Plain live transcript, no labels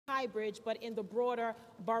Highbridge, but in the broader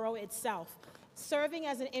borough itself. Serving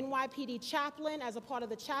as an NYPD chaplain, as a part of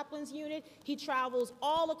the chaplains unit, he travels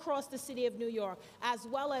all across the city of New York, as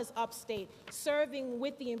well as upstate, serving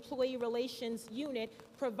with the employee relations unit,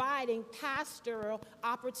 providing pastoral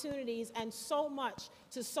opportunities and so much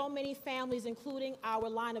to so many families, including our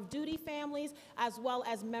line of duty families, as well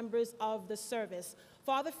as members of the service.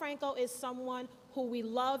 Father Franco is someone who we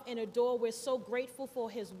love and adore. We're so grateful for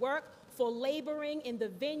his work, for laboring in the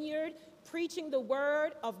vineyard, preaching the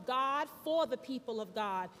word of God for the people of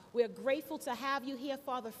God. We're grateful to have you here,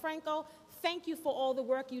 Father Franco. Thank you for all the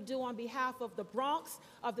work you do on behalf of the Bronx,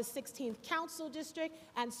 of the 16th Council District,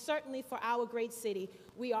 and certainly for our great city.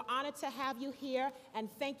 We are honored to have you here, and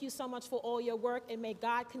thank you so much for all your work, and may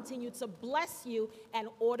God continue to bless you and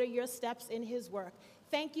order your steps in his work.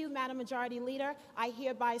 Thank you, Madam Majority Leader. I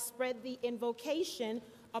hereby spread the invocation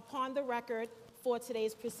upon the record for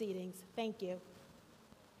today's proceedings. Thank you.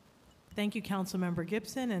 Thank you, Councilmember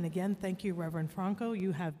Gibson, and again, thank you, Reverend Franco.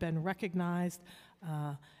 You have been recognized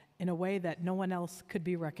in a way that no one else could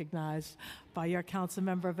be recognized by your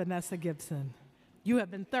Councilmember Vanessa Gibson. You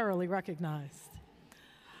have been thoroughly recognized.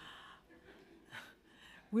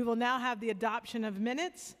 We will now have the adoption of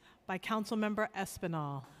minutes by Councilmember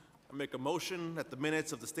Espinal. I make a motion that the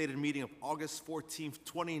minutes of the stated meeting of August 14th,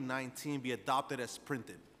 2019 be adopted as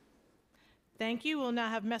printed. Thank you. We'll now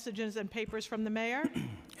have messages and papers from the mayor.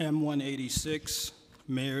 M186,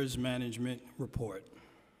 Mayor's Management Report.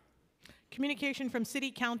 Communication from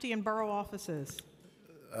city, county, and borough offices.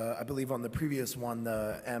 I believe on the previous one,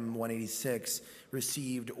 the M186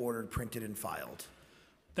 received, ordered, printed, and filed.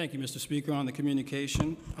 Thank you, Mr. Speaker. On the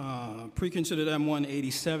communication, pre-considered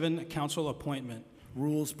M187, council appointment.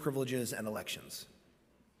 Rules, privileges, and elections.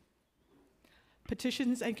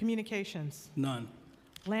 Petitions and communications. None.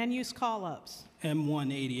 Land use call-ups.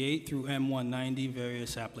 M188 through M190,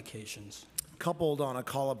 various applications. Coupled on a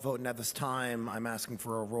call-up vote, and at this time, I'm asking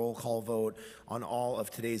for a roll call vote on all of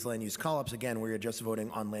today's land use call-ups. Again, we are just voting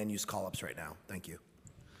on land use call-ups right now. Thank you.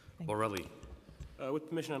 Borelli. With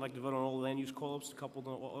permission, I'd like to vote on all land use call-ups, coupled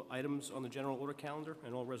on all items on the general order calendar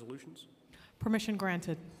and all resolutions. Permission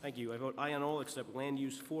granted. Thank you. I vote aye on all except land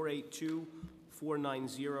use 482,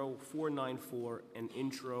 490, 494, and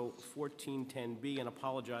intro 1410B, and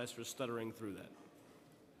apologize for stuttering through that.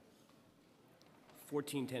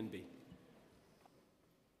 1410B.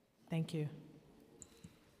 Thank you.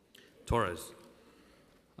 Torres.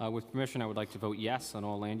 With permission, I would like to vote yes on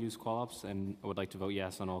all land use call-ups, and I would like to vote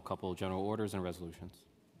yes on all couple general orders and resolutions.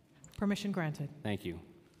 Permission granted. Thank you.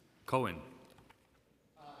 Cohen.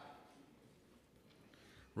 Aye.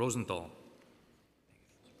 Rosenthal.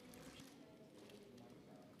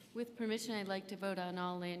 With permission, I'd like to vote on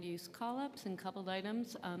all land use call-ups and coupled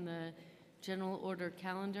items on the general order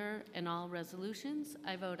calendar and all resolutions.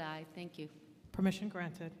 I vote aye. Thank you. Permission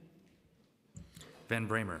granted. Van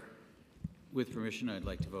Bramer. With permission, I'd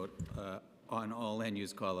like to vote on all land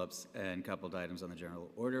use call-ups and coupled items on the general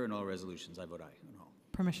order and all resolutions. I vote aye on all.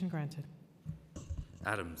 Permission granted.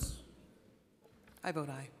 Adams. I vote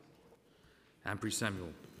aye. Ampry Samuel.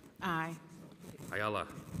 Aye. Ayala.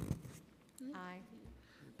 Aye.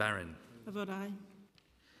 Barron. I vote aye.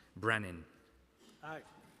 Brannan. Aye.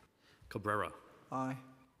 Cabrera. Aye.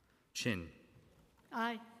 Chin.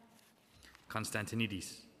 Aye.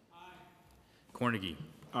 Constantinidis. Aye. Cornegie.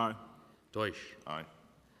 Aye. Deutsch. Aye.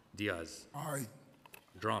 Diaz. Aye.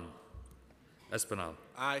 Drum. Espinal.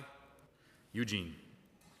 Aye. Eugene.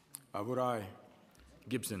 I vote aye.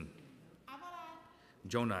 Gibson. I vote aye.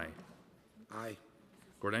 Jonai. Aye.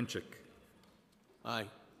 Gordenchik. Aye.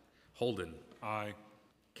 Holden. Aye.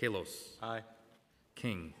 Kalos. Aye.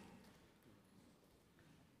 King.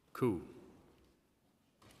 Koo.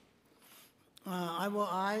 I vote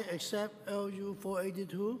aye, except LU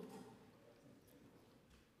 482.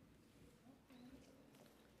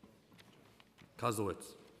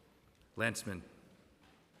 Kozlowitz. Lanceman.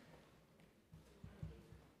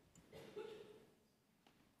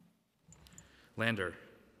 Lander.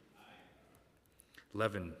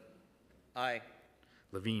 Levin. Aye.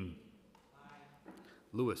 Levine.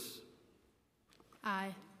 Lewis.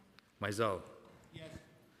 Aye. Mizell. Yes.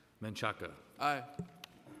 Menchaca. Aye.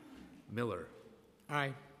 Miller.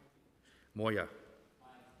 Aye. Moya.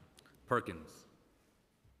 Perkins.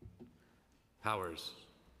 Powers.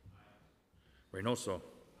 Reynoso.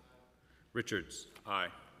 Richards. Aye.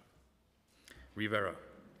 Rivera.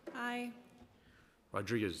 Aye.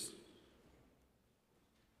 Rodriguez.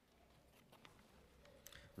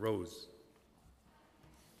 Rose.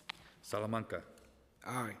 Salamanca.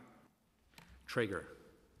 Aye. Traeger.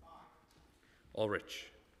 Ulrich.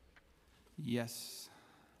 Yes.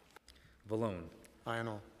 Vallone. Aye on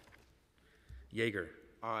all. Yeager.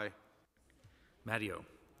 Aye. Mattio.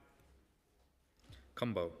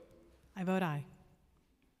 Cumbo. I vote aye.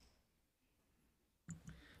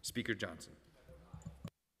 Speaker Johnson.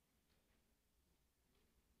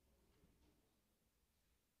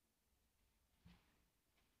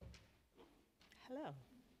 Hello.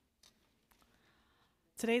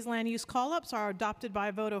 Today's land use call-ups are adopted by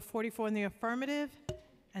a vote of 44 in the affirmative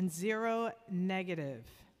and 0 negative.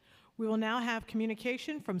 We will now have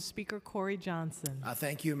communication from Speaker Corey Johnson.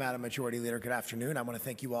 Thank you, Madam Majority Leader. Good afternoon. I want to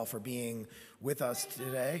thank you all for being with us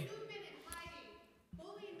today.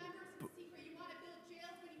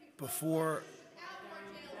 Before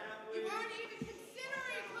You aren't even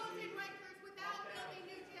considering closing Rikers without building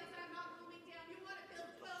new jails that are not coming down. You want to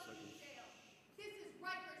build 12 new jails. This is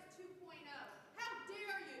Rikers 2.0. How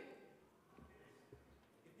dare you?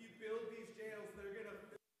 If you build these jails, they're going to...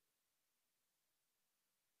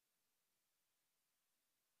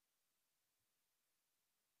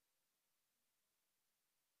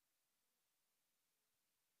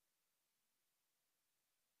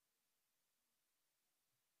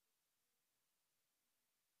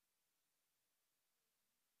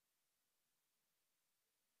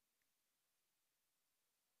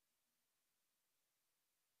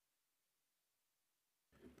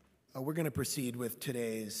 we're going to proceed with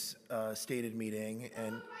today's stated meeting,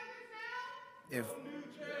 and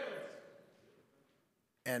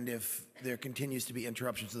if there continues to be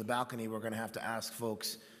interruptions to the balcony, we're going to have to ask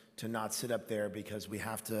folks to not sit up there because we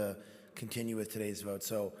have to continue with today's vote.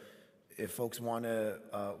 So if folks want to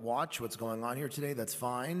watch what's going on here today, that's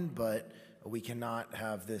fine, but we cannot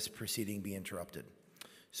have this proceeding be interrupted.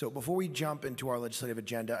 So before we jump into our legislative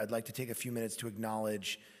agenda, I'd like to take a few minutes to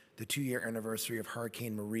acknowledge the 2-year anniversary of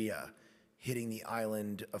Hurricane Maria hitting the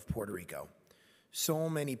island of Puerto Rico. So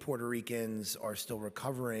many Puerto Ricans are still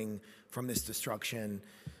recovering from this destruction,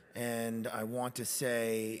 and I want to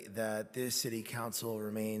say that this city council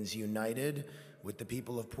remains united with the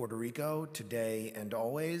people of Puerto Rico today and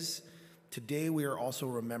always. Today we are also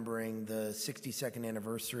remembering the 62nd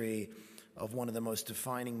anniversary of one of the most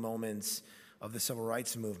defining moments of the civil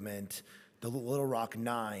rights movement, the Little Rock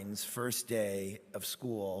Nine's first day of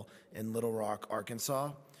school in Little Rock,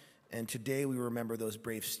 Arkansas. And today we remember those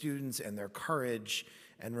brave students and their courage,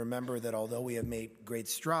 and remember that although we have made great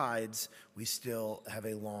strides, we still have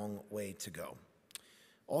a long way to go.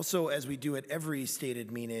 Also, as we do at every stated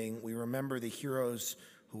meeting, we remember the heroes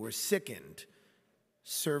who were sickened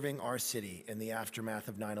serving our city in the aftermath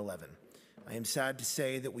of 9/11. I am sad to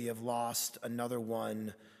say that we have lost another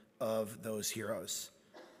one of those heroes.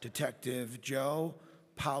 Detective Joe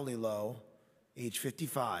Paolillo, age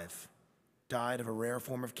 55, died of a rare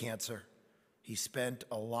form of cancer. He spent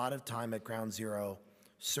a lot of time at Ground Zero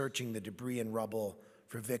searching the debris and rubble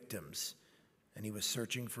for victims, and he was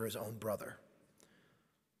searching for his own brother.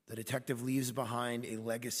 The detective leaves behind a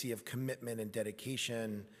legacy of commitment and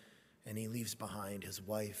dedication, and he leaves behind his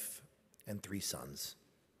wife and 3 sons.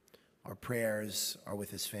 Our prayers are with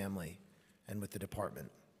his family and with the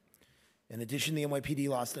department. In addition, the NYPD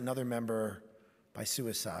lost another member by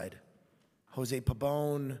suicide. Jose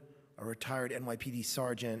Pabon, a retired NYPD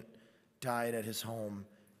sergeant, died at his home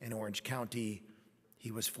in Orange County.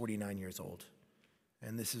 He was 49 years old.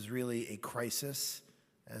 And this is really a crisis,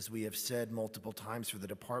 as we have said multiple times for the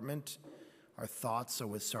department. Our thoughts are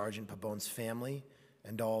with Sergeant Pabon's family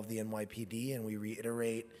and all of the NYPD, and we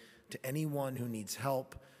reiterate to anyone who needs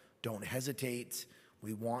help, don't hesitate.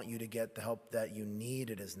 We want you to get the help that you need.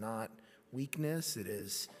 It is not weakness. It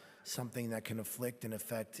is something that can afflict and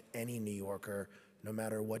affect any New Yorker, no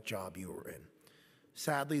matter what job you were in.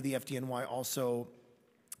 Sadly, the FDNY also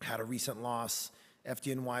had a recent loss.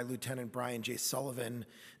 FDNY Lieutenant Brian J. Sullivan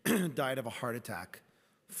died of a heart attack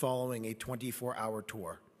following a 24-hour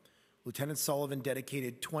tour. Lieutenant Sullivan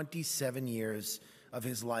dedicated 27 years of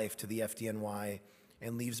his life to the FDNY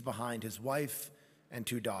and leaves behind his wife and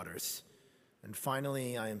 2 daughters. And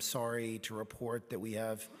finally, I am sorry to report that we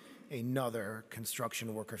have another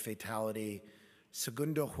construction worker fatality,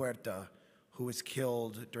 Segundo Huerta, who was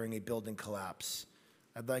killed during a building collapse.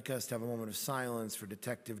 I'd like us to have a moment of silence for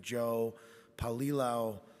Detective Joe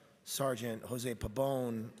Paolillo, Sergeant Jose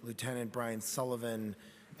Pabon, Lieutenant Brian Sullivan,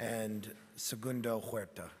 and Segundo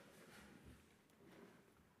Huerta.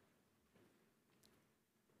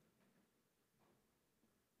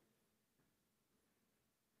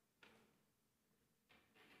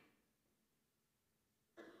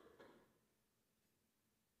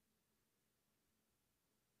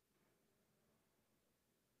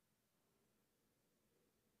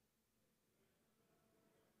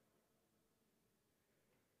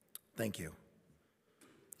 Thank you.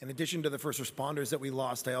 In addition to the first responders that we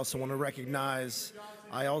lost, I also want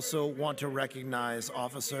to recognize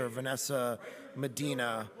Officer Vanessa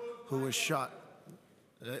Medina, who was shot.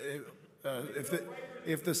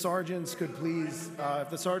 If the sergeants could please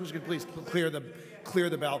clear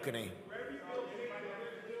the balcony.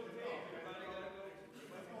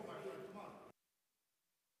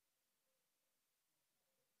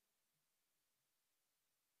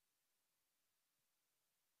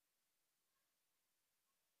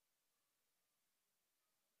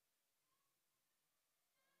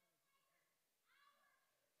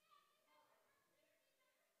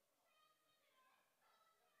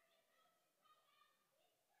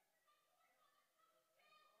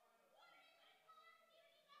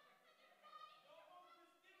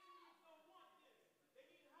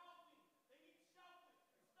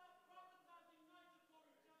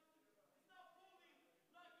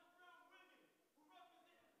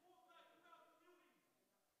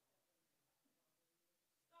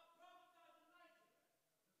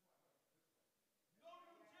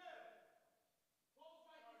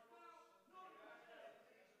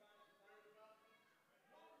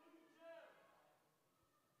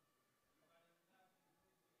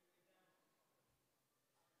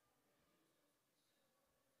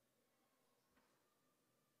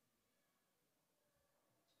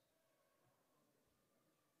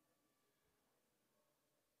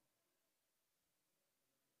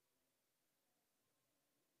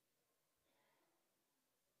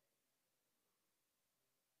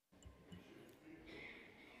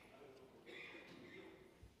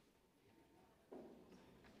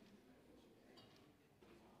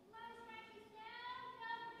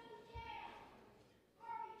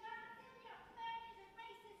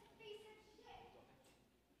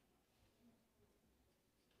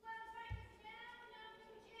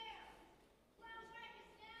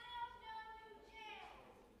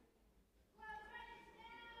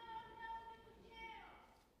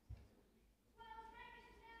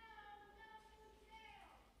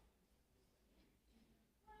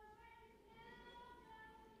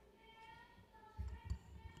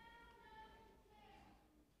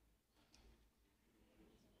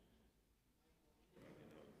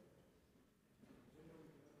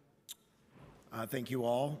 Thank you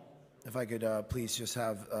all. If I could please just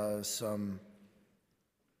have some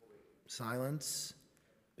silence,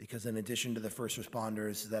 because in addition to the first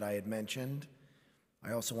responders that I had mentioned,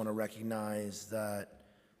 I also want to recognize that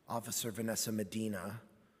Officer Vanessa Medina,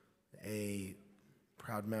 a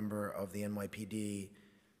proud member of the NYPD,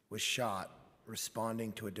 was shot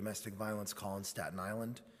responding to a domestic violence call in Staten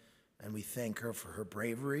Island, and we thank her for her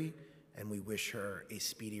bravery, and we wish her a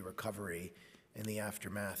speedy recovery in the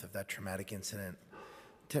aftermath of that traumatic incident.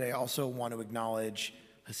 Today, I also want to acknowledge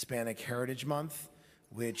Hispanic Heritage Month,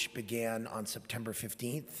 which began on September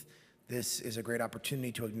 15th. This is a great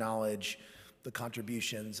opportunity to acknowledge the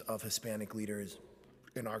contributions of Hispanic leaders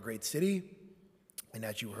in our great city. And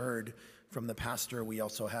as you heard from the pastor, we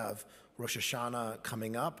also have Rosh Hashanah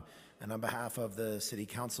coming up. And on behalf of the City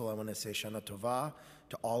Council, I want to say Shana Tova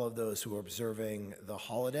to all of those who are observing the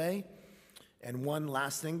holiday. And one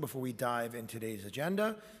last thing before we dive into today's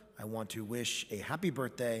agenda, I want to wish a happy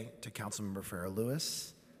birthday to Councilmember Farrah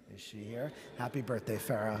Lewis. Is she here? Happy birthday,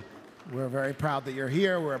 Farrah. We're very proud that you're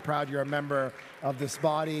here. We're proud you're a member of this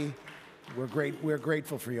body. We're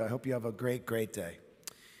grateful for you. I hope you have a great, great day.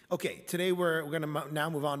 Okay, today we're going to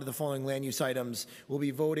now move on to the following land use items. We'll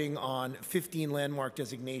be voting on 15 landmark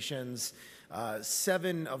designations.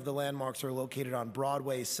 7 of the landmarks are located on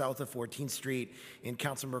Broadway, south of 14th Street in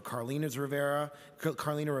Councilmember Carlina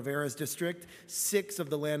Rivera's district. 6 of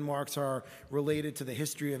the landmarks are related to the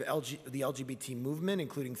history of the LGBT movement,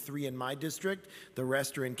 including 3 in my district. The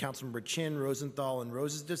rest are in Councilmember Chin, Rosenthal, and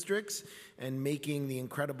Rose's districts, and making the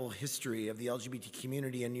incredible history of the LGBT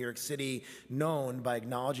community in New York City known by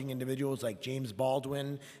acknowledging individuals like James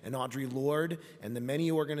Baldwin and Audre Lorde, and the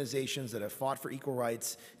many organizations that have fought for equal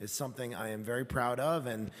rights is something I am very proud of,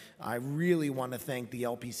 and I really want to thank the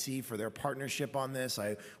LPC for their partnership on this.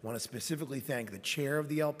 I want to specifically thank the chair of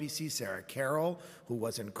the LPC, Sarah Carroll, who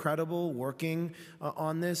was incredible working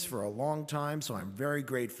on this for a long time, so I'm very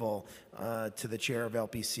grateful to the chair of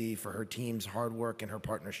LPC for her team's hard work and her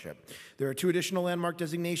partnership. There are 2 additional landmark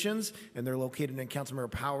designations, and they're located in Councilmember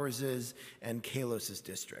Powers's and Kalos's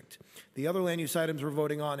district. The other land use items we're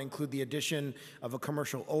voting on include the addition of a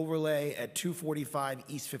commercial overlay at 245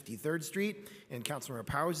 East 53rd Street in Councilmember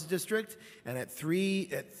Powers' district, and at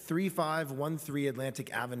 3513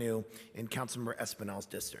 Atlantic Avenue in Councilmember Espinal's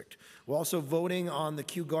district. We're also voting on the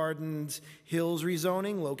Kew Gardens Hills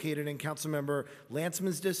rezoning located in Councilmember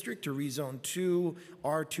Lanceman's district to rezone 2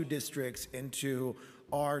 R2 districts into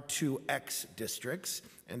R2X districts.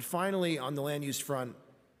 And finally, on the land use front,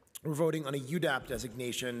 we're voting on a UDAP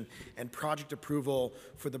designation and project approval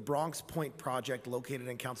for the Bronx Point project located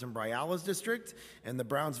in Councilmember Ayala's district and the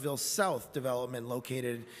Brownsville South development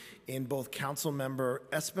located in both Councilmember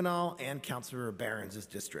Espinal and Councilmember Barron's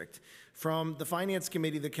district. From the Finance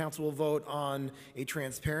Committee, the Council will vote on a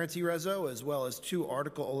transparency reso as well as 2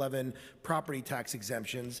 Article 11 property tax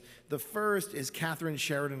exemptions. The first is Catherine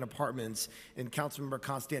Sheridan Apartments in Councilmember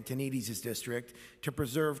Constantinides' district to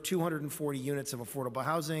preserve 240 units of affordable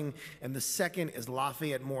housing, and the second is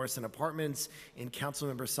Lafayette Morrison Apartments in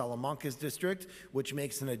Councilmember Salamanca's district, which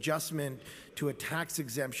makes an adjustment to a tax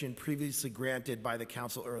exemption previously granted by the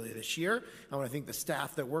Council earlier this year. I want to thank the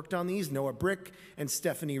staff that worked on these, Noah Brick and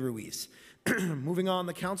Stephanie Ruiz. Moving on,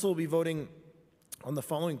 the Council will be voting on the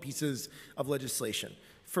following pieces of legislation.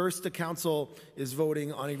 First, the Council is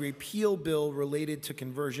voting on a repeal bill related to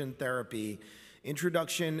conversion therapy.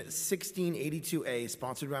 Introduction 1682A,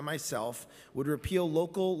 sponsored by myself, would repeal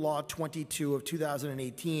Local Law 22 of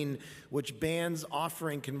 2018, which bans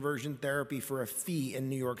offering conversion therapy for a fee in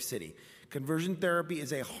New York City. Conversion therapy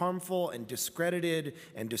is a harmful and discredited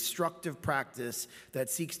and destructive practice that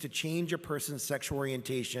seeks to change a person's sexual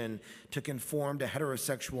orientation to conform to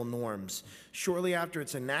heterosexual norms. Shortly after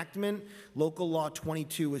its enactment, Local Law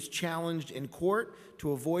 22 was challenged in court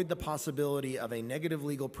to avoid the possibility of a negative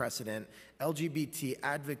legal precedent. LGBT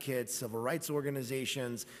advocates, civil rights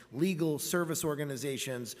organizations, legal service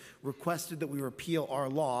organizations requested that we repeal our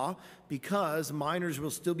law because minors will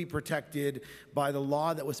still be protected by the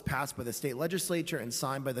law that was passed by the state legislature and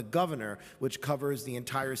signed by the governor, which covers the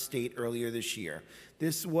entire state earlier this year.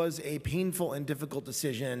 This was a painful and difficult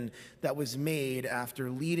decision that was made after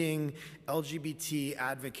leading LGBT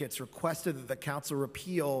advocates requested that the Council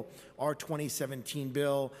repeal our 2017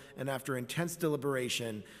 bill, and after intense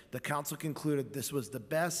deliberation, the Council concluded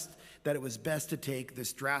that it was best to take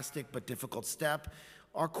this drastic but difficult step.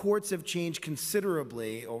 Our courts have changed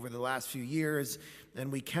considerably over the last few years,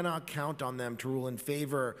 and we cannot count on them to rule in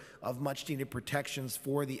favor of much-needed protections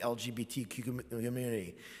for the LGBTQ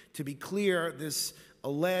community. To be clear, this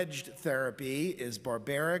alleged therapy is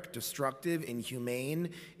barbaric, destructive, inhumane.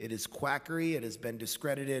 It is quackery. It has been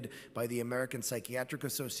discredited by the American Psychiatric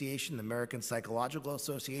Association, the American Psychological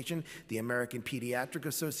Association, the American Pediatric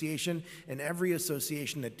Association, and every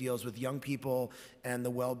association that deals with young people and the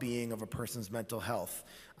well-being of a person's mental health.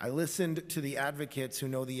 I listened to the advocates who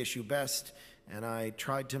know the issue best, and I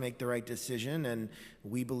tried to make the right decision, and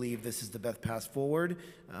we believe this is the best path forward,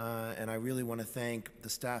 and I really want to thank the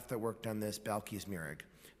staff that worked on this, Balkis Mirig.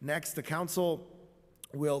 Next, the Council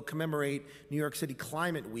will commemorate New York City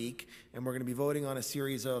Climate Week, and we're going to be voting on a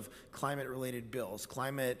series of climate-related bills.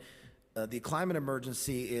 The climate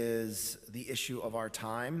emergency is the issue of our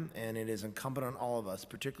time, and it is incumbent on all of us,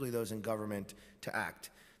 particularly those in government, to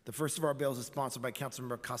act. The first of our bills is sponsored by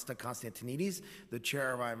Councilmember Costa Constantinides, the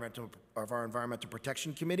chair of our Environmental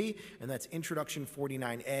Protection Committee, and that's Introduction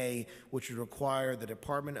 49A, which would require the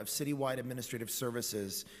Department of Citywide Administrative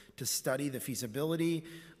Services to study the feasibility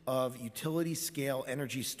of utility-scale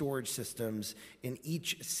energy storage systems in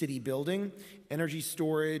each city building. Energy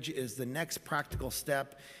storage is the next practical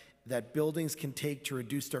step that buildings can take to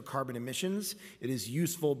reduce their carbon emissions. It is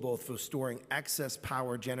useful both for storing excess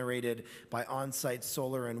power generated by on-site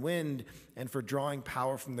solar and wind and for drawing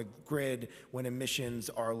power from the grid when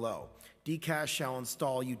emissions are low. DCAS shall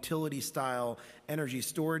install utility-style energy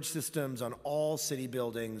storage systems on all city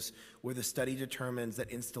buildings where the study determines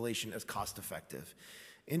that installation is cost-effective.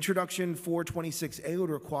 Introduction 426A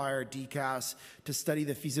would require DCAS to study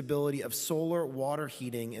the feasibility of solar water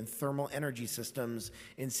heating and thermal energy systems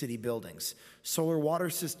in city buildings. Solar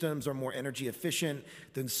water systems are more energy efficient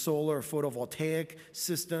than solar photovoltaic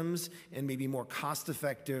systems and may be more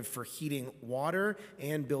cost-effective for heating water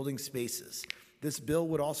and building spaces. This bill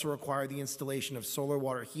would also require the installation of solar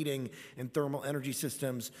water heating and thermal energy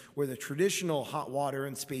systems where the traditional hot water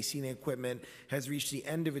and space heating equipment has reached the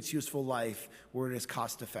end of its useful life where it is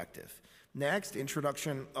cost effective. Next,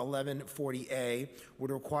 Introduction 1140A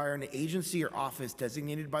would require an agency or office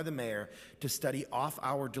designated by the mayor to study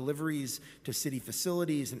off-hour deliveries to city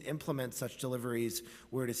facilities and implement such deliveries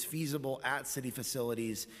where it is feasible at city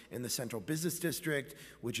facilities in the Central Business District,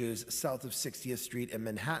 which is south of 60th Street in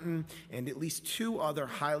Manhattan, and at least 2 other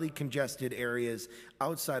highly congested areas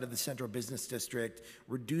outside of the Central Business District.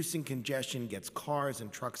 Reducing congestion gets cars and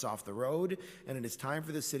trucks off the road, and it is time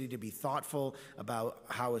for the city to be thoughtful about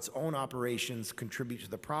how its own operations contribute to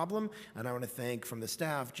the problem, and I want to thank from the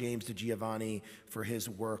staff James DiGiovanni for his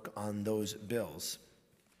work on those bills.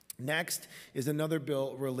 Next is another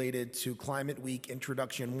bill related to Climate Week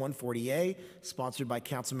Introduction 140A, sponsored by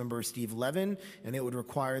Councilmember Steve Levin, and it would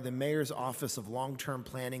require the Mayor's Office of Long-Term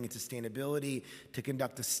Planning and Sustainability to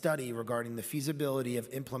conduct a study regarding the feasibility of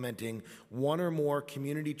implementing one or more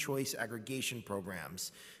community choice aggregation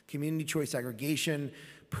programs. Community choice aggregation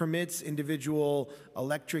permits individual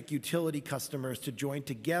electric utility customers to join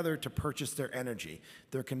together to purchase their energy.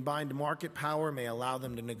 Their combined market power may allow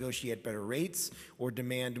them to negotiate better rates or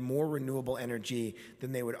demand more renewable energy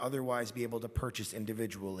than they would otherwise be able to purchase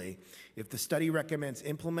individually. If the study recommends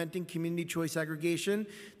implementing community choice aggregation,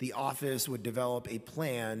 the office would develop a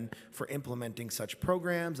plan for implementing such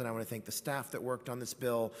programs, and I want to thank the staff that worked on this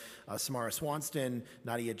bill, Samara Swanston,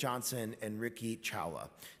 Nadia Johnson, and Ricky Chawla.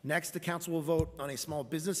 Next, the council will vote on a small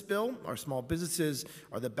business bill. Our small businesses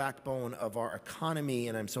are the backbone of our economy,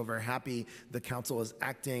 and I'm so very happy the council is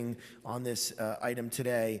acting on this item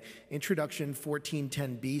today. Introduction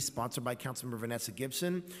 1410B, sponsored by Councilmember Vanessa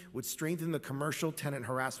Gibson, would strengthen the commercial tenant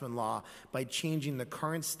harassment law by changing the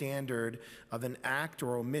current standard of an act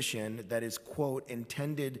or omission that is, quote,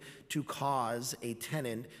 intended to cause a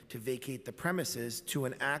tenant to vacate the premises to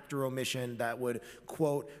an act or omission that would,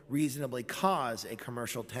 quote, reasonably cause a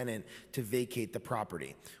commercial tenant to vacate the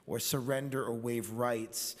property or surrender or waive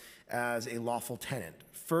rights as a lawful tenant.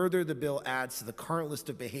 Further, the bill adds to the current list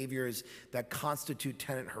of behaviors that constitute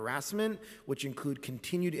tenant harassment, which include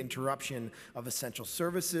continued interruption of essential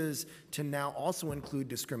services, to now also include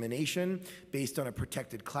discrimination based on a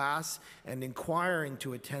protected class and inquiring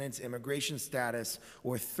to a tenant's immigration status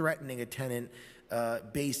or threatening a tenant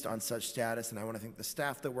based on such status. And I want to thank the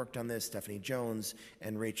staff that worked on this, Stephanie Jones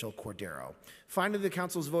and Rachel Cordero. Finally, the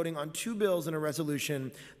council is voting on two bills and a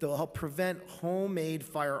resolution that will help prevent homemade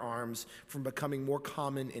firearms from becoming more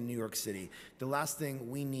common in New York City. The last thing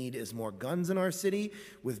we need is more guns in our city.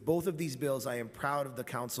 With both of these bills, I am proud of the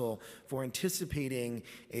council for anticipating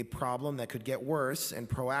a problem that could get worse and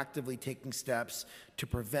proactively taking steps to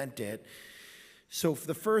prevent it. So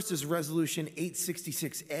the first is Resolution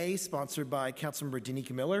 866A, sponsored by Councilmember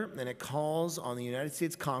Danica Miller, and it calls on the United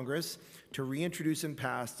States Congress to reintroduce and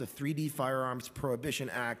pass the 3D Firearms Prohibition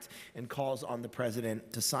Act and calls on the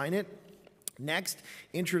President to sign it. Next,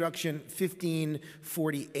 Introduction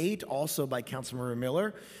 1548, also by Councilmember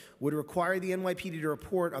Miller, would require the NYPD to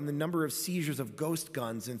report on the number of seizures of ghost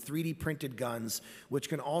guns and 3D printed guns, which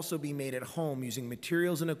can also be made at home using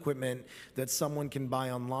materials and equipment that someone can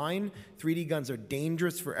buy online. 3D guns are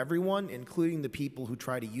dangerous for everyone, including the people who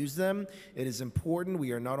try to use them. It is important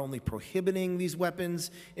we are not only prohibiting these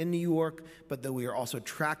weapons in New York, but that we are also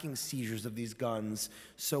tracking seizures of these guns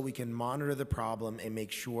so we can monitor the problem and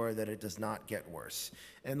make sure that it does not get worse.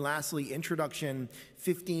 And lastly, Introduction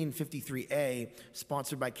 1553A,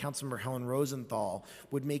 sponsored by Councilmember Helen Rosenthal,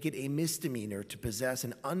 would make it a misdemeanor to possess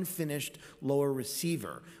an unfinished lower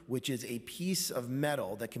receiver, which is a piece of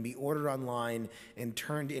metal that can be ordered online and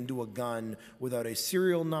turned into a gun without a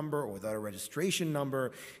serial number or without a registration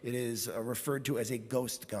number. It is referred to as a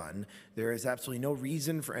ghost gun. There is absolutely no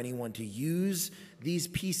reason for anyone to use these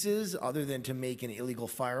pieces other than to make an illegal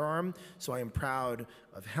firearm. So I am proud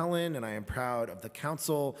of Helen and I am proud of the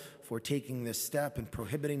council for taking this step and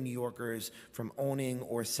prohibiting New Yorkers from owning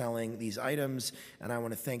or selling these items. And I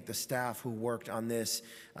want to thank the staff who worked on this,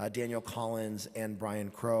 Daniel Collins and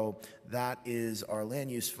Brian Crow. That is our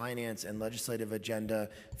land use, finance, and legislative agenda.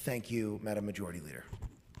 Thank you, Madam Majority Leader.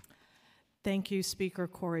 Thank you, Speaker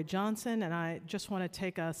Corey Johnson. And I just want to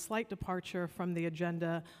take a slight departure from the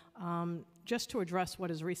agenda just to address what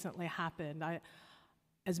has recently happened.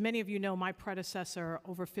 As many of you know, my predecessor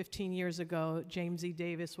over 15 years ago, James E.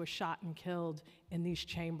 Davis, was shot and killed in these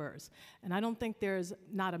chambers. And I don't think there's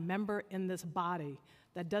not a member in this body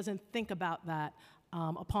that doesn't think about that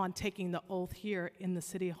upon taking the oath here in the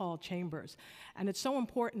City Hall chambers. And it's so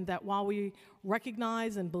important that while we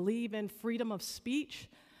recognize and believe in freedom of speech,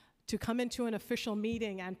 to come into an official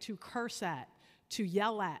meeting and to curse at, to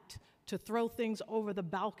yell at, to throw things over the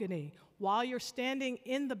balcony, while you're standing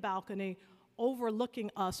in the balcony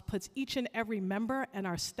overlooking us, puts each and every member and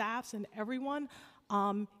our staffs and everyone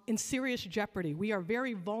in serious jeopardy. We are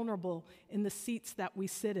very vulnerable in the seats that we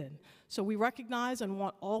sit in. So we recognize and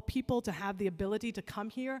want all people to have the ability to come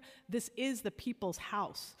here. This is the people's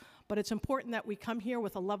house. But it's important that we come here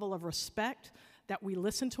with a level of respect, that we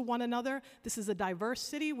listen to one another. This is a diverse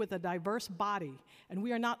city with a diverse body, and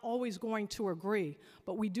we are not always going to agree,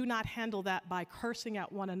 but we do not handle that by cursing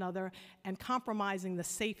at one another and compromising the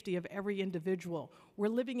safety of every individual. We're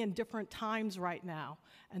living in different times right now.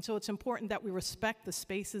 And so it's important that we respect the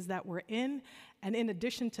spaces that we're in, and in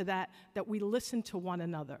addition to that, that we listen to one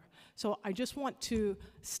another. So I just want to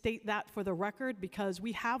state that for the record, because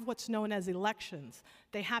we have what's known as elections.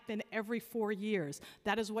 They happen every 4 years.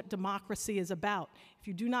 That is what democracy is about. If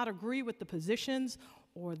you do not agree with the positions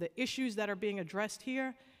or the issues that are being addressed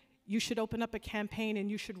here, you should open up a campaign and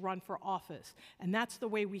you should run for office. And that's the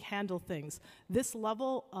way we handle things. This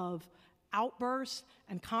level of outbursts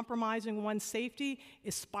and compromising one's safety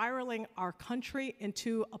is spiraling our country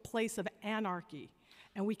into a place of anarchy.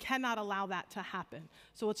 And we cannot allow that to happen.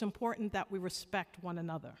 So it's important that we respect one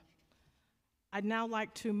another. I'd now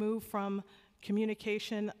like to move from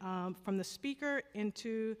communication from the speaker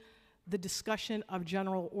into the discussion of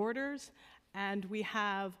general orders. And we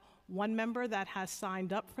have one member that has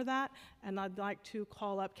signed up for that, and I'd like to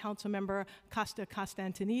call up Councilmember Costa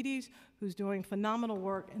Constantinides, who's doing phenomenal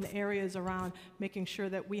work in the areas around making sure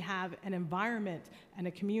that we have an environment and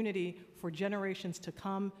a community for generations to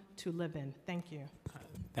come to live in. Thank you.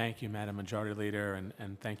 Thank you, Madam Majority Leader,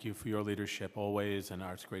 and thank you for your leadership always, and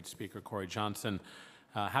our great speaker, Corey Johnson.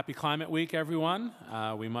 Happy Climate Week, everyone.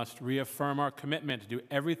 We must reaffirm our commitment to do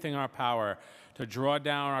everything in our power to draw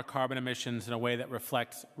down our carbon emissions in a way that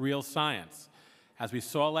reflects real science. As we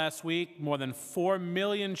saw last week, more than 4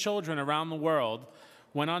 million children around the world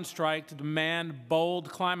went on strike to demand bold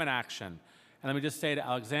climate action. And let me just say to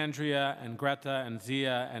Alexandria and Greta and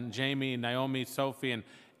Zia and Jamie, Naomi, Sophie, and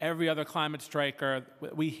every other climate striker,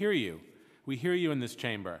 we hear you. We hear you in this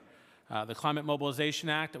chamber. The Climate Mobilization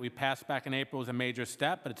Act that we passed back in April was a major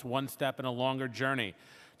step, but it's one step in a longer journey.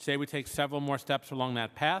 Today we take several more steps along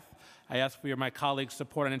that path. I ask for my colleagues'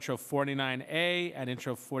 support on Intro 49A and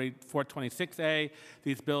Intro 426A.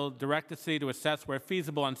 These bills direct the city to assess where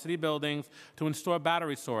feasible on city buildings to install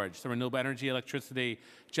battery storage, so renewable energy electricity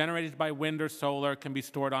generated by wind or solar can be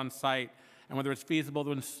stored on site, and whether it's feasible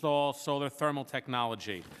to install solar thermal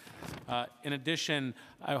technology. In addition,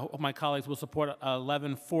 I hope my colleagues will support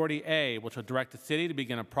 1140A, which will direct the city to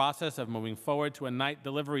begin a process of moving forward to a night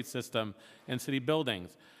delivery system in city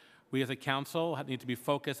buildings. We as a council need to be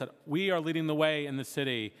focused that we are leading the way in the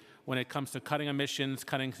city when it comes to cutting emissions,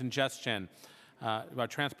 cutting congestion. Our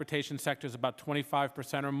transportation sector is about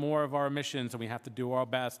 25% or more of our emissions, and we have to do our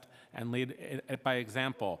best and lead it by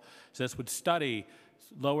example. So this would study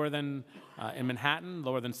lower than in Manhattan,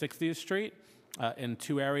 lower than 60th Street, in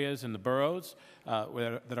 2 areas in the boroughs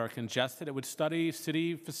that are congested. It would study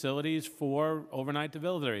city facilities for overnight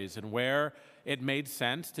deliveries, and where it made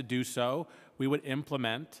sense to do so, we would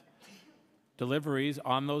implement deliveries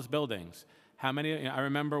on those buildings. How many, I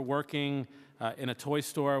remember working in a toy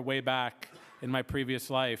store way back in my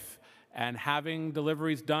previous life and having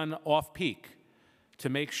deliveries done off-peak to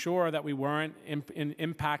make sure that we weren't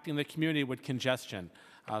impacting the community with congestion.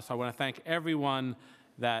 So I want to thank everyone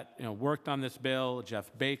that worked on this bill: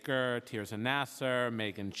 Jeff Baker, Tirza Nasser,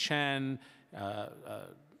 Megan Chen,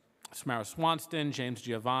 Samara Swanston, James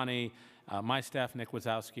Giovanni, my staff, Nick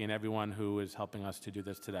Wazowski, and everyone who is helping us to do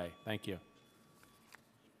this today. Thank you.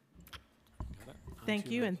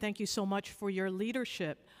 Thank you, and thank you so much for your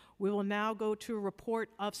leadership. We will now go to a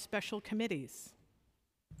report of special committees.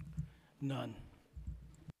 None.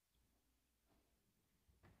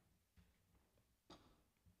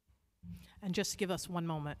 And just give us one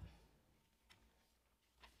moment.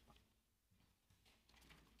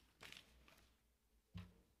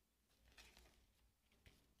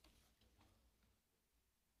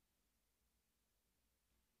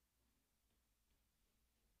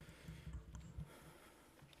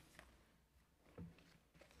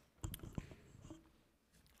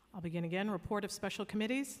 I'll begin again. Report of special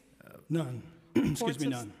committees. None. Excuse me,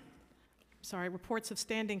 none. Sorry, reports of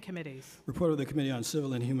standing committees. Report of the Committee on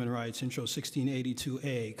Civil and Human Rights, Intro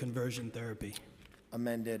 1682A, Conversion Therapy.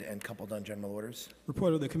 Amended and coupled on general orders.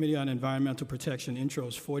 Report of the Committee on Environmental Protection,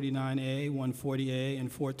 Intros 49A, 140A, and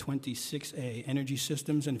 426A, Energy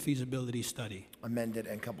Systems and Feasibility Study. Amended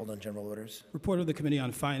and coupled on general orders. Report of the Committee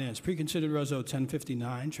on Finance, Preconsidered Reso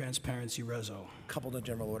 1059, Transparency Reso. Coupled on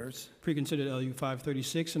general orders. Preconsidered LU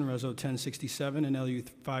 536 and Reso 1067, and LU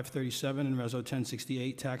 537 and Reso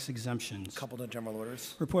 1068, Tax Exemptions. Coupled on general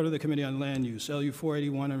orders. Report of the Committee on Land Use, LU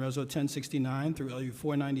 481 and Reso 1069 through LU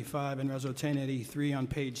 495 and Reso 1083, 1083 on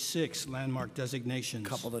page 6, landmark designations.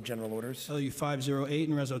 Coupled on general orders. LU 508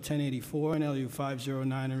 and Reso 1084 and LU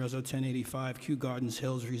 509 and Reso 1085, Kew Gardens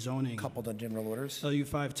Hills rezoning. Coupled on general orders. LU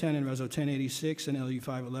 510 and Reso 1086 and LU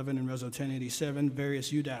 511 and Reso 1087,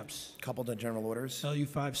 various UDAPs. Coupled on general orders. LU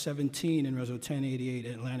 517 and Reso 1088,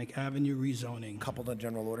 Atlantic Avenue rezoning. Coupled on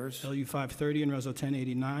general orders. LU 530 and Reso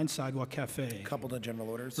 1089, Sidewalk Cafe. Coupled on general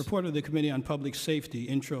orders. Report of the Committee on Public Safety,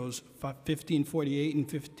 intros 1548 and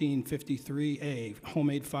 1553A,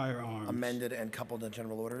 homemade firearms. Amended and coupled on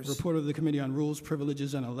general orders. Report of the Committee on Rules,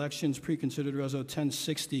 Privileges, and Elections, preconsidered Reso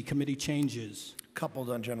 1060, committee changes. Coupled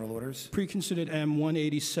on general orders. Preconsidered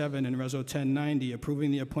M187 and Reso 1090,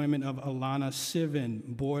 approving the appointment of Alana Sivin,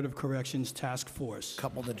 Board of Corrections Task Force.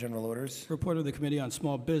 Coupled on general orders. Report of the Committee on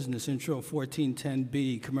Small Business, intro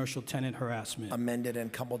 1410B, commercial tenant harassment. Amended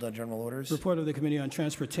and coupled on general orders. Report of the Committee on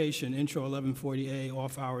Transportation, intro 1140A,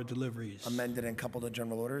 off-hour deliveries. Amended and coupled on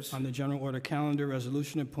general orders. On the general order calendar,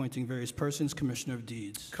 resolution appointing various persons, Commissioner of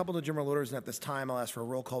Deeds. Coupled on general orders, and at this time, I'll ask for a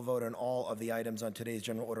roll call vote on all of the items on today's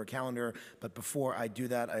general order calendar. But before I do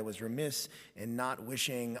that, I was remiss in not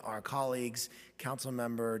wishing our colleagues,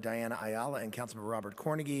 Councilmember Diana Ayala and Councilmember Robert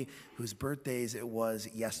Cornegy, whose birthdays it was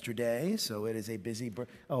yesterday. So it is a busy,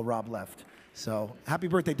 oh, Rob left. So happy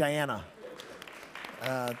birthday, Diana.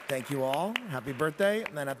 Thank you all. Happy birthday.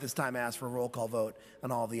 And then at this time, I ask for a roll call vote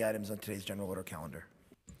on all of the items on today's general order calendar.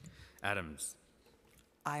 Adams.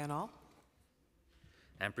 Aye on all.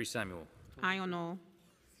 Ampry Samuel. Aye on all.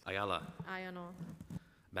 Ayala. Aye on all.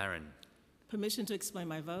 Barron. Permission to explain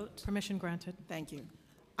my vote? Permission granted. Thank you.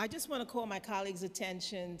 I just want to call my colleagues'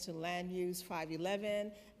 attention to Land Use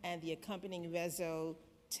 511 and the accompanying Reso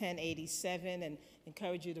 1087 and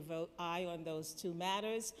encourage you to vote aye on those two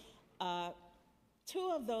matters.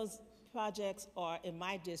 Two of those projects are in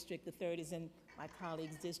my district, the third is in my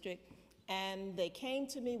colleague's district, and they came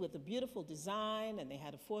to me with a beautiful design, and they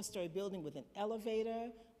had a 4-story building with an elevator,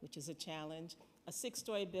 which is a challenge, a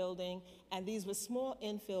 6-story building, and these were small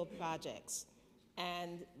infill projects.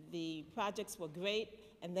 And the projects were great,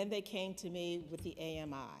 and then they came to me with the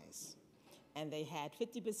AMIs. And they had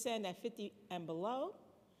 50% at 50 and below,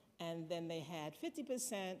 and then they had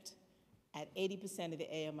 50% at 80% of the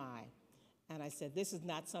AMI. And I said, this is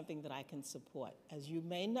not something that I can support. As you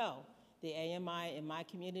may know, the AMI in my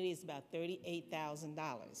community is about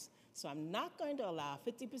 $38,000. So I'm not going to allow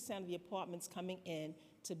 50% of the apartments coming in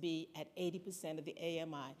to be at 80% of the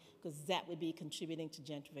AMI, because that would be contributing to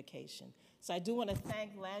gentrification. So I do want to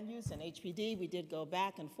thank Land Use and HPD. We did go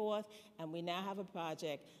back and forth, and we now have a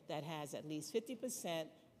project that has at least 50%.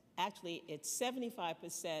 Actually, it's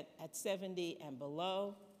 75% at 70 and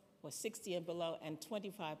below, or 60 and below, and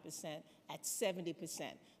 25% at 70%.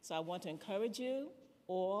 So I want to encourage you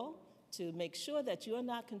all to make sure that you're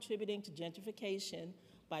not contributing to gentrification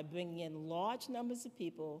by bringing in large numbers of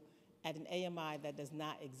people at an AMI that does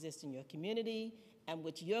not exist in your community and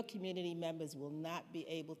which your community members will not be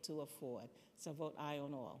able to afford. So vote aye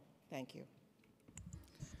on all. Thank you.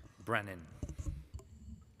 Brennan.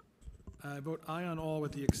 I vote aye on all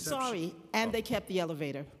with the exception. Sorry, and they kept the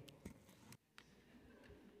elevator.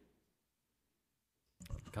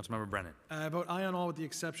 Councilmember Brennan. I vote aye on all with the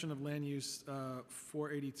exception of Land Use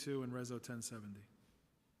 482 and Reso 1070.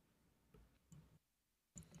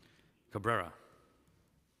 Cabrera.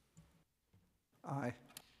 Aye.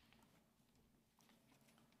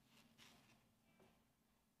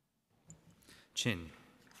 Chin.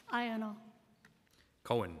 Aye on all.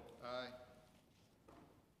 Cohen. Aye.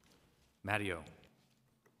 Mario.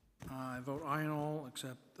 I vote aye on all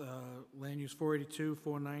except Land Use 482,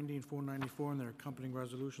 490, and 494 and their accompanying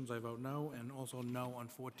resolutions. I vote no, and also no on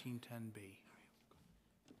 1410B.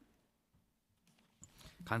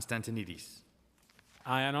 Constantinidis.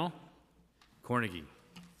 Aye on all. Cornegy.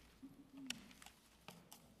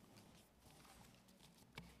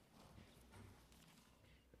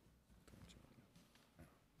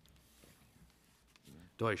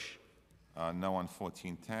 Deutsch. No on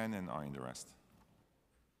 1410 and aye on the rest.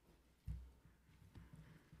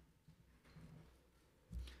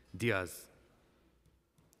 Diaz.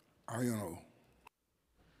 Aye on all.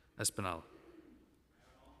 Espinal.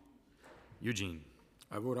 Eugene.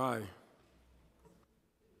 I vote aye.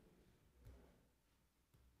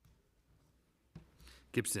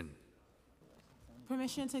 Gibson.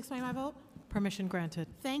 Permission to explain my vote? Permission granted.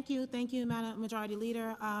 Thank you, Madam Majority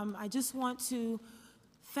Leader. I just want to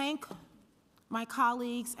thank my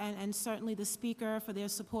colleagues and certainly the Speaker for their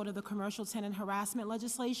support of the commercial tenant harassment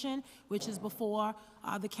legislation, which is before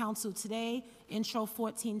the Council today, Intro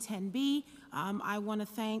 1410B. I want to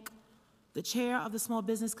thank the Chair of the Small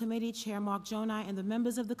Business Committee, Chair Mark Jonai, and the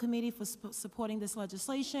members of the committee for supporting this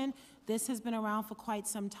legislation. This has been around for quite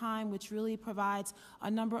some time, which really provides a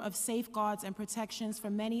number of safeguards and protections for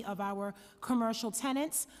many of our commercial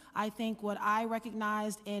tenants. I think what I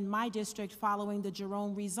recognized in my district following the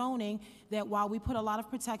Jerome rezoning, that while we put a lot of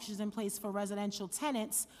protections in place for residential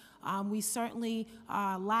tenants, we certainly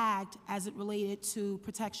lagged as it related to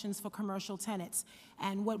protections for commercial tenants.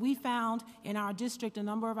 And what we found in our district, a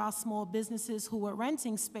number of our small businesses who were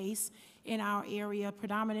renting space in our area,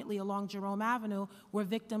 predominantly along Jerome Avenue, were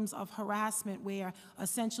victims of harassment where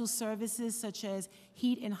essential services such as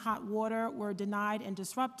heat and hot water were denied and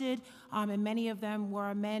disrupted, and many of them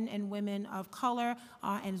were men and women of color,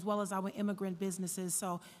 and as well as our immigrant businesses.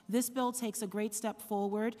 So this bill takes a great step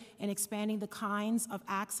forward in expanding the kinds of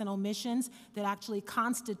acts and omissions that actually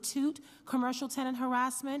constitute commercial tenant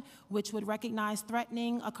harassment, which would recognize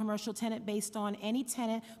threatening a commercial tenant based on any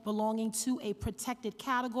tenant belonging to a protected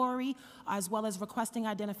category, as well as requesting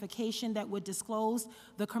identification that would disclose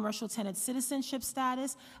the commercial tenant citizenship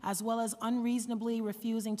status, as well as unreasonably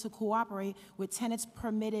refusing to cooperate with tenants'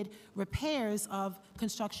 permitted repairs of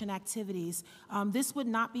construction activities. This would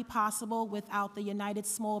not be possible without the United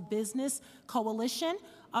Small Business Coalition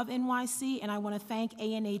of NYC, and I want to thank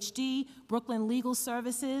ANHD, Brooklyn Legal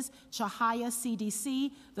Services, Chahaya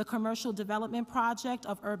CDC, the Commercial Development Project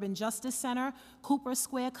of Urban Justice Center, Cooper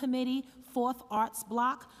Square Committee, Fourth Arts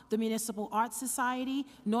Block, the Municipal Arts Society,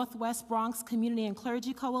 Northwest Bronx Community and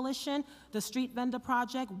Clergy Coalition, the Street Vendor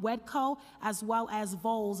Project, WEDCO, as well as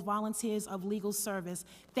VOLS, Volunteers of Legal Service.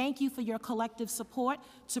 Thank you for your collective support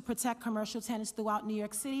to protect commercial tenants throughout New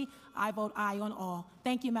York City. I vote aye on all.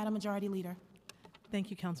 Thank you, Madam Majority Leader. Thank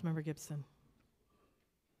you, Councilmember Gibson.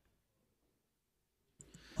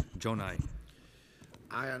 Jonai.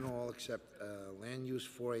 Aye on all except land use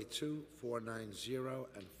 482, 490,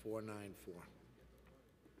 and 494.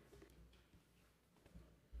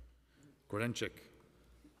 Gorenchik.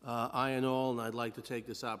 Aye on all, and I'd like to take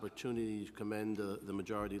this opportunity to commend the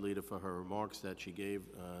Majority Leader for her remarks that she gave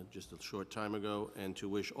just a short time ago, and to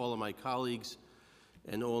wish all of my colleagues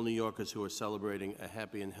and all New Yorkers who are celebrating a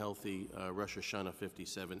happy and healthy Rosh Hashanah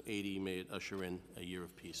 5780. May it usher in a year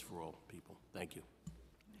of peace for all people. Thank you.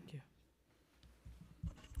 Thank you.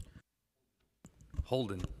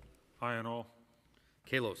 Holden. Aye on all.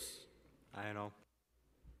 Kalos. Aye on all.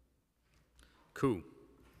 Ku.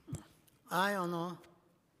 Aye on all.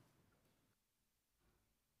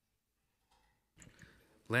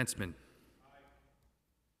 Lanceman.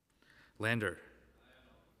 Lander.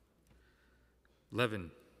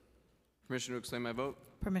 Levin. Permission to explain my vote?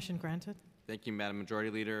 Permission granted. Thank you, Madam Majority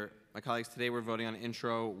Leader. My colleagues, today we're voting on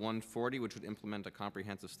Intro 140, which would implement a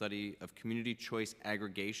comprehensive study of community choice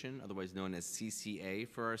aggregation, otherwise known as CCA,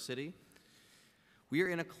 for our city. We are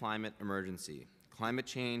in a climate emergency. Climate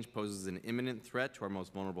change poses an imminent threat to our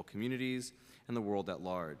most vulnerable communities and the world at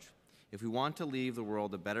large. If we want to leave the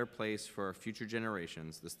world a better place for our future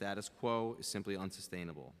generations, the status quo is simply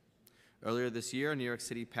unsustainable. Earlier this year, New York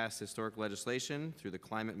City passed historic legislation through the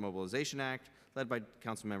Climate Mobilization Act, led by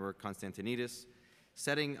Councilmember Constantinidis,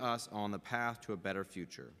 setting us on the path to a better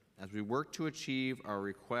future. As we work to achieve our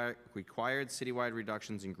required citywide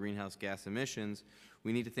reductions in greenhouse gas emissions,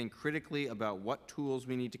 we need to think critically about what tools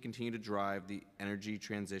we need to continue to drive the energy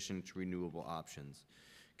transition to renewable options.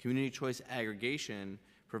 Community choice aggregation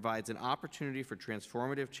provides an opportunity for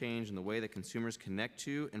transformative change in the way that consumers connect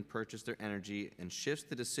to and purchase their energy, and shifts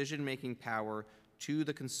the decision-making power to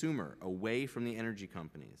the consumer, away from the energy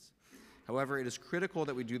companies. However, it is critical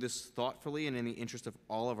that we do this thoughtfully and in the interest of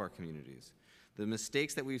all of our communities. The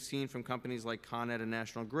mistakes that we've seen from companies like Con Ed and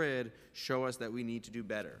National Grid show us that we need to do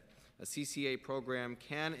better. A CCA program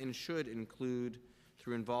can and should include,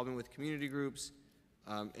 through involvement with community groups,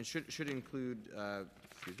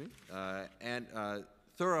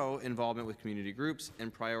 thorough involvement with community groups,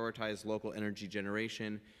 and prioritize local energy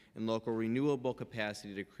generation and local renewable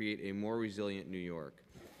capacity to create a more resilient New York.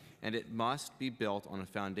 And it must be built on a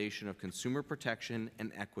foundation of consumer protection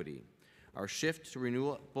and equity. Our shift to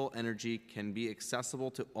renewable energy can be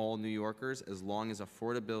accessible to all New Yorkers as long as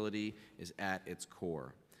affordability is at its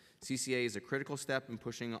core. CCA is a critical step in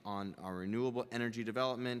pushing on our renewable energy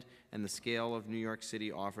development, and the scale of New York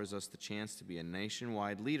City offers us the chance to be a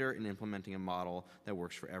nationwide leader in implementing a model that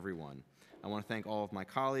works for everyone. I want to thank all of my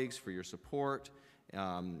colleagues for your support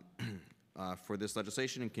for this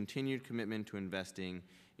legislation and continued commitment to investing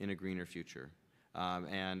in a greener future.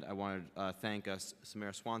 And I want to thank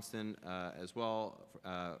Samara Swanston as well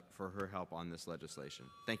for her help on this legislation.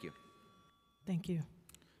 Thank you. Thank you.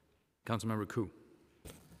 Councilmember Ku.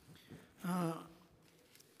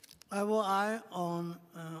 I vote aye on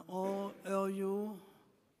all LU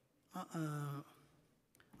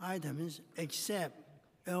items except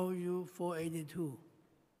LU 482.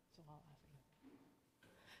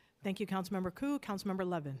 Thank you, Councilmember Ku. Councilmember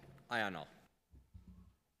Levin. Aye on all.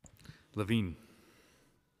 Levine.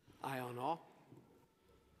 Aye on all.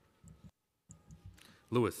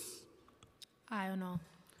 Lewis. Aye on all.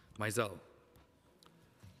 Mizell.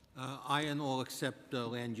 Aye on all except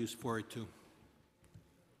land use 482.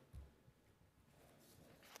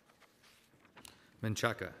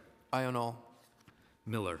 Menchaca. Aye on all.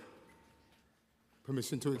 Miller.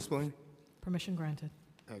 Permission to explain? Permission granted.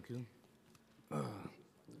 Thank you.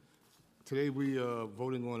 Today we are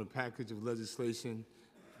voting on a package of legislation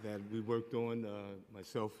that we worked on,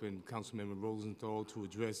 myself and Councilmember Rosenthal, to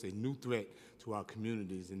address a new threat to our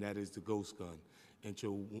communities, and that is the ghost gun.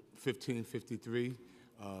 Intro 1553,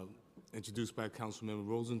 introduced by Councilmember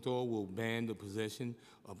Rosenthal, will ban the possession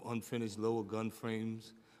of unfinished lower gun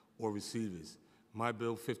frames or receivers. My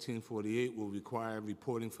bill 1548 will require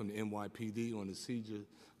reporting from the NYPD on the seizure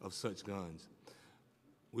of such guns.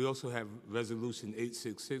 We also have Resolution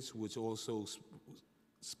 866, which also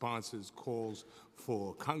sponsors calls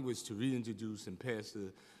for Congress to reintroduce and pass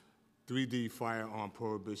the 3D Firearm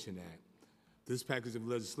Prohibition Act. This package of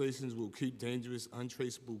legislation will keep dangerous,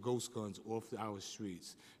 untraceable ghost guns off our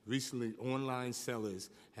streets. Recently, online sellers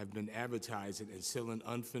have been advertising and selling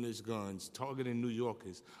unfinished guns, targeting New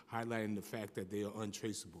Yorkers, highlighting the fact that they are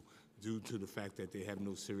untraceable due to the fact that they have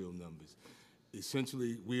no serial numbers.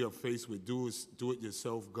 Essentially, we are faced with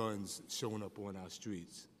do-it-yourself guns showing up on our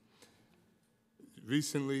streets.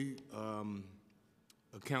 Recently,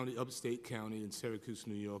 upstate county in Syracuse,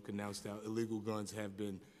 New York, announced that illegal guns have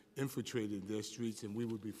been infiltrated their streets, and we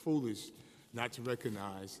would be foolish not to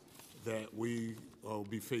recognize that we will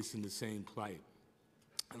be facing the same plight.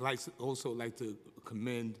 I'd also like to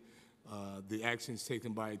commend the actions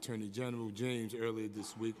taken by Attorney General James earlier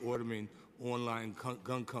this week, ordering online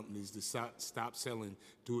gun companies to stop selling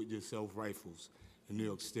do-it-yourself rifles in New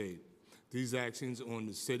York State. These actions on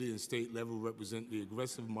the city and state level represent the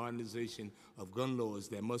aggressive modernization of gun laws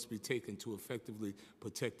that must be taken to effectively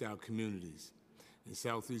protect our communities. In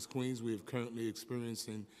Southeast Queens, we are currently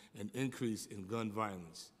experiencing an increase in gun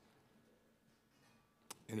violence,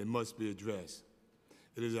 and it must be addressed.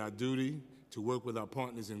 It is our duty to work with our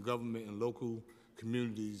partners in government and local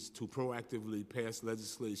communities to proactively pass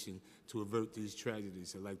legislation to avert these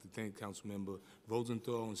tragedies. I'd like to thank Councilmember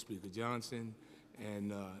Rosenthal and Speaker Johnson,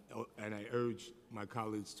 and I urge my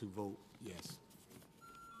colleagues to vote yes.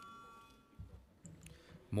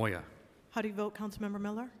 Moya. How do you vote, Councilmember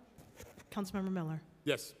Miller? Councilmember Miller.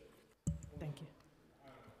 Yes. Thank you.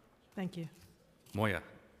 Thank you. Moya.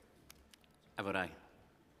 I vote aye.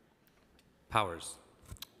 Powers.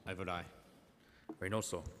 I vote aye.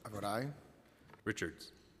 Reynoso. I vote aye.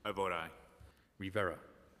 Richards. I vote aye. Rivera.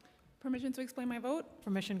 Permission to explain my vote?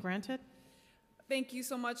 Permission granted. Thank you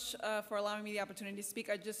so much for allowing me the opportunity to speak.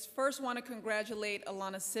 I just first want to congratulate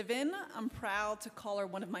Alana Sivin. I'm proud to call her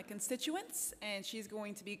one of my constituents, and she's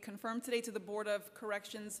going to be confirmed today to the Board of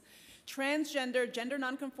Corrections Transgender, Gender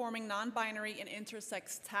Nonconforming, Non-Binary, and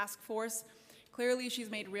Intersex Task Force. Clearly, she's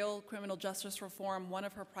made real criminal justice reform one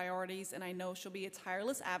of her priorities, and I know she'll be a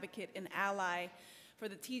tireless advocate and ally for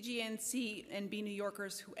the TGNC and B New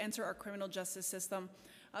Yorkers who enter our criminal justice system.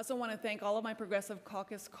 I also want to thank all of my Progressive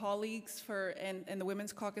Caucus colleagues and the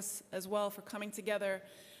Women's Caucus as well for coming together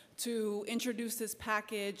to introduce this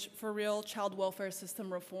package for real child welfare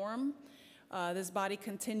system reform. This body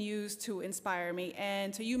continues to inspire me.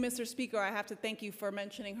 And to you, Mr. Speaker, I have to thank you for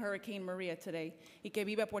mentioning Hurricane Maria today. Y que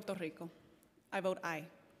viva Puerto Rico. I vote aye.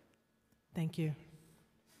 Thank you.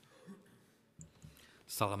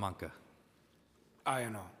 Salamanca. Aye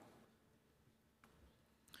and all.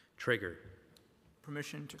 Traeger.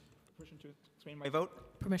 Permission to explain my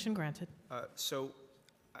vote? Permission granted. So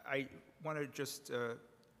I want to just,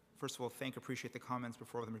 first of all, appreciate the comments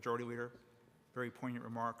before the Majority Leader, very poignant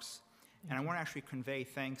remarks. And I want to actually convey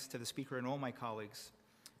thanks to the Speaker and all my colleagues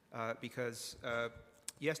because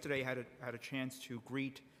yesterday I had a chance to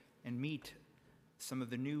greet and meet some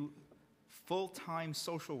of the new full-time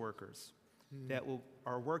social workers that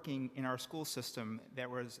are working in our school system.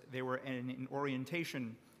 They were in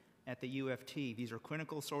orientation at the UFT. These are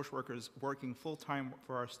clinical social workers working full-time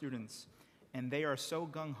for our students, and they are so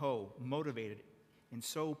gung-ho, motivated, and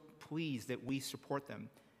so pleased that we support them.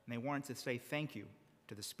 And they wanted to say thank you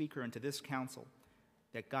to the Speaker and to this Council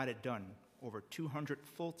that got it done. Over 200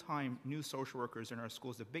 full-time new social workers in our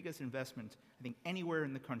schools, the biggest investment, I think, anywhere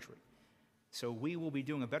in the country. So we will be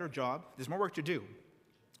doing a better job. There's more work to do,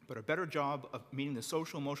 but a better job of meeting the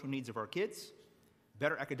social, emotional needs of our kids,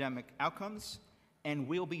 better academic outcomes, and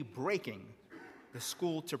we'll be breaking the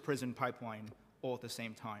school-to-prison pipeline all at the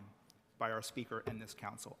same time by our Speaker and this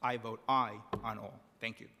Council. I vote aye on all.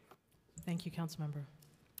 Thank you. Thank you, Councilmember.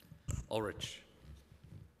 Ulrich.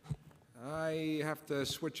 I have to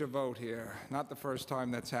switch a vote here. Not the first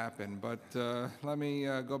time that's happened, but let me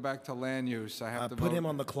go back to land use. I have to Put vote. him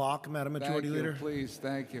on the clock, Madam Majority Thank you, Leader. please,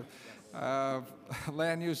 thank you.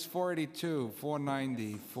 Land use 482,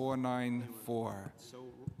 490, 494.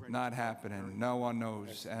 Not happening. No on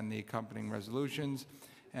those and the accompanying resolutions.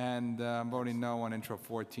 And I'm voting no on Intro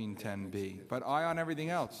 1410B. But aye on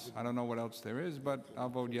everything else. I don't know what else there is, but I'll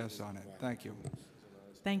vote yes on it. Thank you.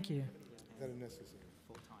 Thank you.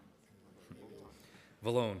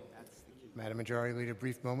 Vallone. Madam Majority Leader,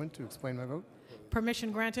 brief moment to explain my vote.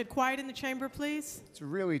 Permission granted. Quiet in the chamber, please. It's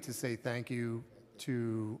really to say thank you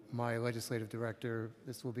to my legislative director.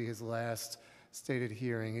 This will be his last stated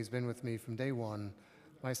hearing. He's been with me from day one.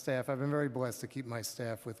 My staff, I've been very blessed to keep my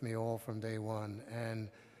staff with me all from day one. And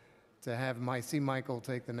to have see Michael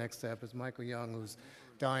take the next step is Michael Young, who's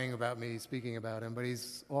dying about me speaking about him, but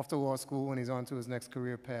he's off to law school and he's on to his next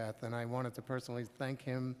career path. And I wanted to personally thank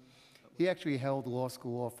him. He actually held law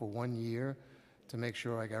school off for 1 year to make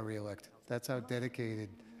sure I got reelected. That's how dedicated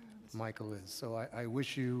Michael is. So I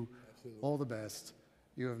wish you all the best.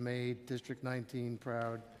 You have made District 19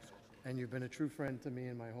 proud, and you've been a true friend to me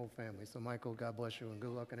and my whole family. So Michael, God bless you, and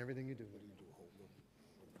good luck in everything you do.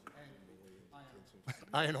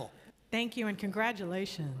 I know. Thank you and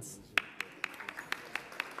congratulations.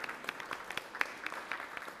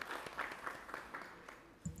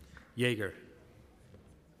 Yeager.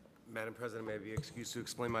 Madam President, may I be excused to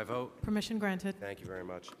explain my vote? Permission granted. Thank you very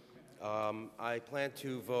much. I plan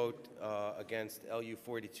to vote against LU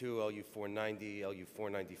 42, LU 490, LU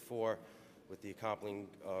 494 with the accompanying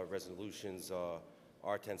resolutions R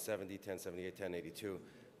 1070, 1078, 1082.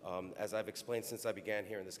 As I've explained since I began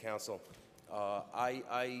here in this council,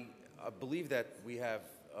 I believe that we have...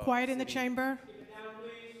 Quiet in the chamber.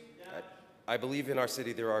 I believe in our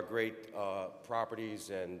city there are great properties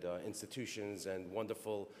and institutions and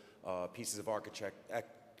wonderful pieces of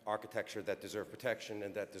architecture that deserve protection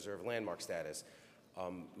and that deserve landmark status.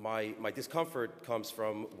 My discomfort comes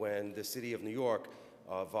from when the City of New York,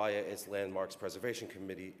 via its Landmarks Preservation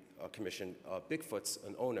Commission, Bigfoot's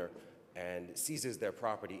an owner and seizes their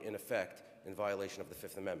property in effect in violation of the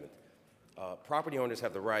Fifth Amendment. Property owners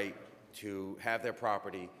have the right to have their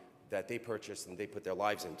property that they purchased and they put their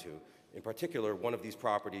lives into. In particular, one of these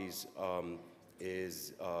properties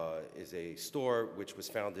is a store which was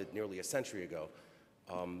founded nearly a century ago.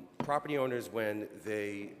 Property owners, when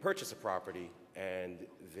they purchase a property and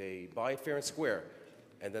they buy it fair and square,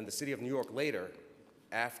 and then the City of New York later,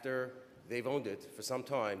 after they've owned it for some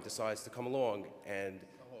time, decides to come along and,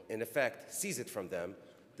 in effect, seize it from them,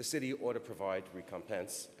 the city ought to provide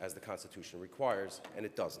recompense, as the Constitution requires, and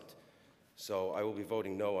it doesn't. So I will be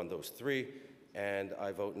voting no on those three, and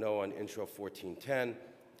I vote no on Intro 1410.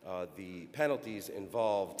 The penalties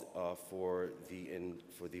involved for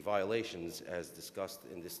the violations, as discussed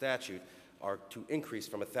in the statute, are to increase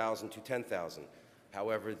from 1,000 to 10,000.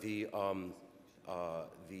 However, the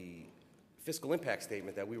fiscal impact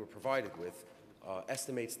statement that we were provided with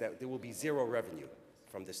estimates that there will be zero revenue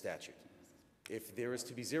from this statute. If there is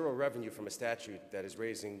to be zero revenue from a statute that is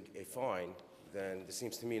raising a fine, then this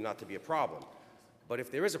seems to me not to be a problem. But if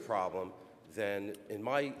there is a problem, then in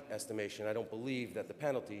my estimation, I don't believe that the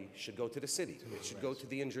penalty should go to the city. It should go to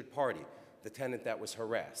the injured party, the tenant that was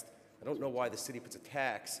harassed. I don't know why the city puts a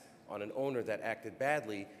tax on an owner that acted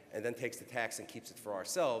badly and then takes the tax and keeps it for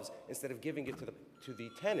ourselves instead of giving it to the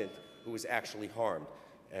tenant who was actually harmed.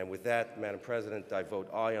 And with that, Madam President, I vote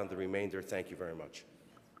aye on the remainder. Thank you very much.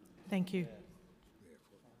 Thank you.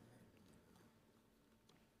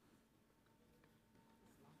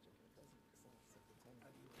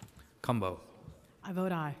 Cumbo. I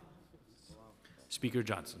vote aye. Speaker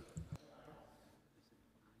Johnson.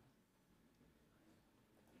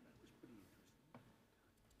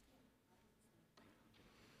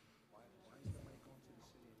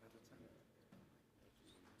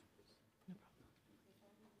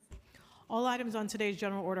 All items on today's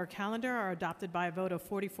general order calendar are adopted by a vote of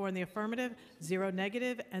 44 in the affirmative, 0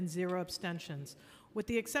 negative, and 0 abstentions. With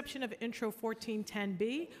the exception of Intro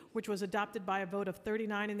 1410B, which was adopted by a vote of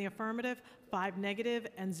 39 in the affirmative, 5 negative,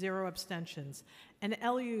 and 0 abstentions. And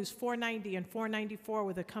LUs 490 and 494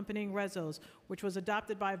 with accompanying resos, which was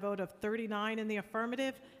adopted by a vote of 39 in the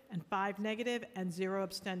affirmative and 5 negative and 0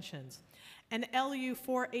 abstentions. And LU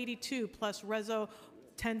 482 plus reso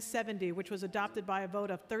 1070, which was adopted by a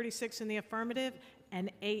vote of 36 in the affirmative,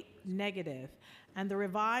 and 8 negative. And the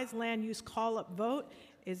revised land use call-up vote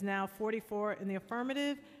is now 44 in the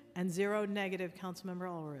affirmative and 0 negative. Councilmember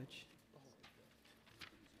Ulrich.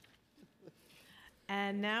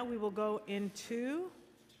 And now we will go into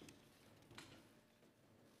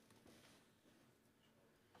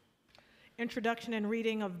introduction and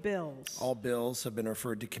reading of bills. All bills have been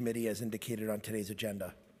referred to committee as indicated on today's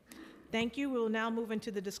agenda. Thank you. We will now move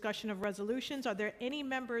into the discussion of resolutions. Are there any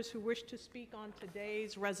members who wish to speak on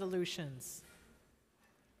today's resolutions?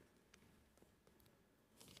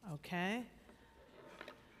 Okay.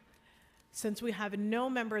 Since we have no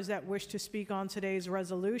members that wish to speak on today's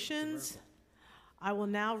resolutions, I will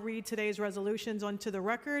now read today's resolutions onto the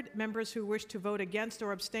record. Members who wish to vote against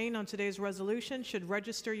or abstain on today's resolution should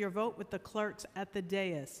register your vote with the clerks at the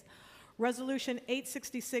dais. Resolution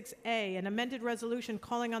 866A, an amended resolution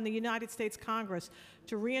calling on the United States Congress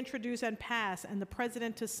to reintroduce and pass and the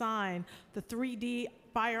President to sign the 3D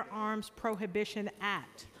Firearms Prohibition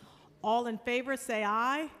Act. All in favor say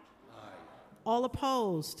aye. Aye. All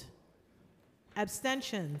opposed?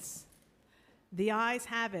 Abstentions? The ayes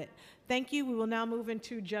have it. Thank you. We will now move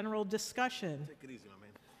into general discussion. Take it easy, my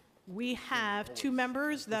man. We have 2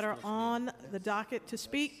 members that are on the docket to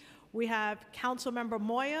speak. We have Councilmember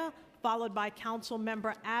Moya, followed by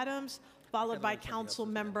Councilmember Adams, followed by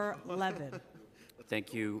Councilmember Levin.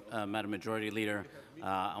 Thank you, Madam Majority Leader.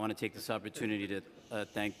 I want to take this opportunity to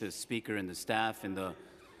thank the Speaker and the staff and the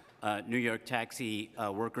New York Taxi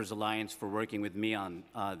Workers Alliance for working with me on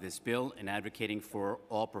this bill and advocating for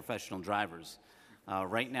all professional drivers.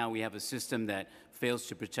 Right now, we have a system that fails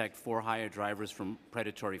to protect for-hire drivers from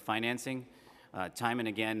predatory financing. Time and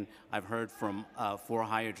again, I've heard from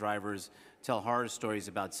for-hire drivers tell horror stories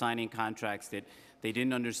about signing contracts that they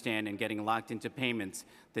didn't understand and getting locked into payments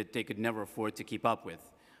that they could never afford to keep up with.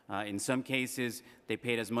 In some cases, they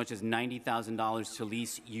paid as much as $90,000 to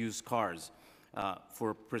lease used cars.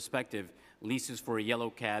 For perspective, leases for yellow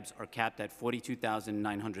cabs are capped at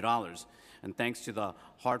 $42,900. And thanks to the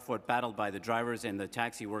hard-fought battle by the drivers and the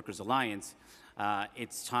Taxi Workers Alliance,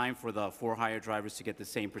 it's time for the for-hire drivers to get the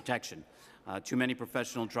same protection. Too many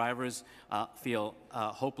professional drivers feel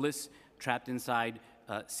hopeless, trapped inside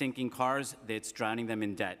sinking cars that's drowning them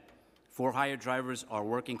in debt. For-hire drivers are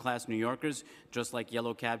working-class New Yorkers, just like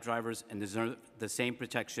yellow cab drivers, and deserve the same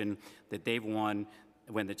protection that they've won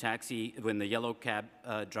when the yellow cab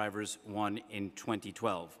drivers won in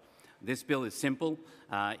 2012. This bill is simple.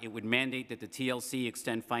 It would mandate that the TLC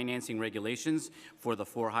extend financing regulations for the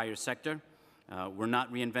for-hire sector. We're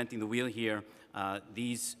not reinventing the wheel here.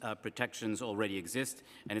 These protections already exist,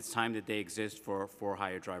 and it's time that they exist for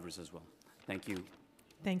for-hire drivers as well. Thank you.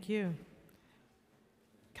 Thank you.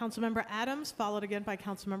 Councilmember Adams, followed again by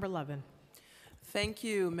Councilmember Levin. Thank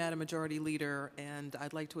you, Madam Majority Leader, and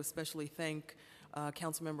I'd like to especially thank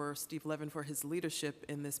Councilmember Steve Levin for his leadership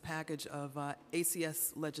in this package of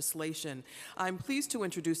ACS legislation. I'm pleased to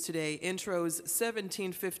introduce today Intros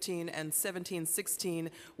 1715 and 1716,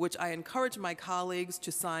 which I encourage my colleagues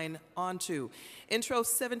to sign onto. Intro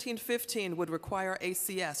 1715 would require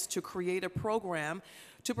ACS to create a program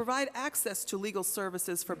to provide access to legal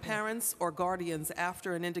services for parents or guardians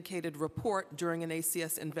after an indicated report during an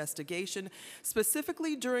ACS investigation,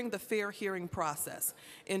 specifically during the fair hearing process.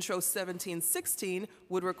 Intro 1716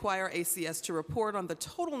 would require ACS to report on the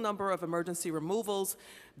total number of emergency removals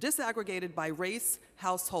disaggregated by race,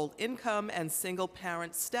 household income, and single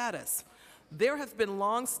parent status. There have been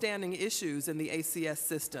long-standing issues in the ACS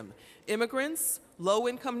system. Immigrants,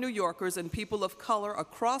 low-income New Yorkers, and people of color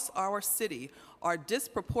across our city are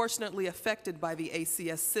disproportionately affected by the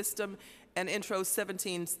ACS system, and Intros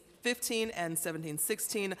 1715 and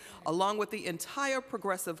 1716, along with the entire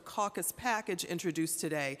Progressive Caucus package introduced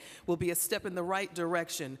today, will be a step in the right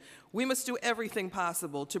direction. We must do everything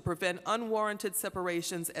possible to prevent unwarranted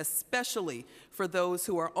separations, especially for those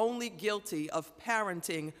who are only guilty of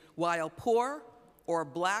parenting while poor or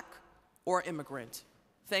Black or immigrant.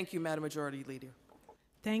 Thank you, Madam Majority Leader.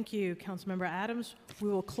 Thank you, Councilmember Adams. We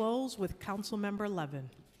will close with Councilmember Levin.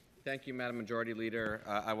 Thank you, Madam Majority Leader.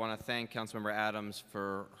 I want to thank Councilmember Adams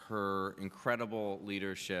for her incredible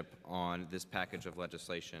leadership on this package of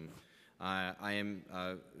legislation. I am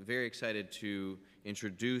very excited to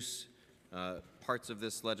introduce parts of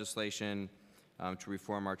this legislation to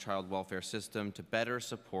reform our child welfare system to better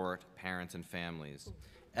support parents and families.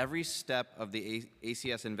 Every step of the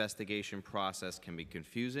ACS investigation process can be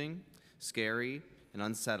confusing, scary, and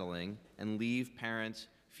unsettling, and leave parents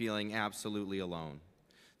feeling absolutely alone.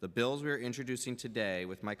 The bills we are introducing today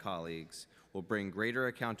with my colleagues will bring greater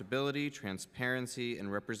accountability, transparency, and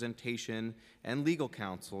representation and legal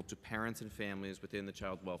counsel to parents and families within the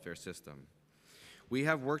child welfare system. We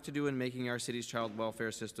have work to do in making our city's child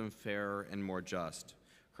welfare system fairer and more just.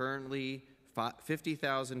 Currently,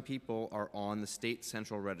 50,000 people are on the state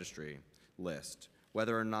central registry list.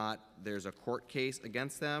 Whether or not there's a court case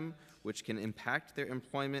against them, which can impact their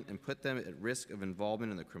employment and put them at risk of involvement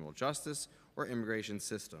in the criminal justice or immigration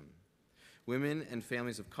system. Women and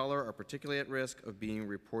families of color are particularly at risk of being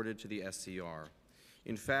reported to the SCR.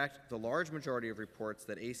 In fact, the large majority of reports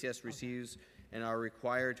that ACS receives and are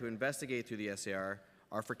required to investigate through the SCR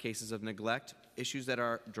are for cases of neglect, issues that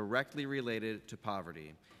are directly related to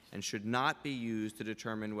poverty, and should not be used to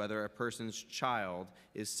determine whether a person's child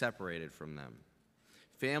is separated from them.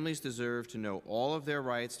 Families deserve to know all of their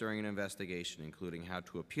rights during an investigation, including how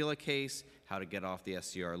to appeal a case, how to get off the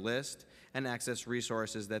SCR list, and access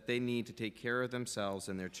resources that they need to take care of themselves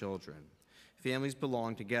and their children. Families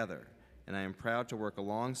belong together, and I am proud to work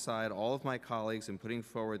alongside all of my colleagues in putting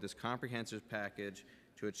forward this comprehensive package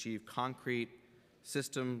to achieve concrete,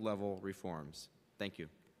 system-level reforms. Thank you.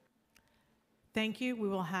 Thank you. Now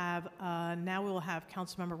we will have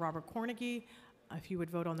Councilmember Robert Cornegy, if you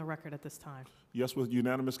would vote on the record at this time. Yes, with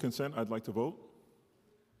unanimous consent, I'd like to vote.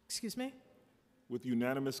 Excuse me? With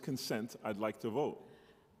unanimous consent, I'd like to vote.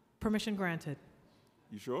 Permission granted.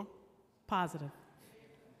 You sure? Positive.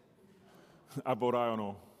 I vote aye on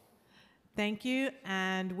all. Thank you.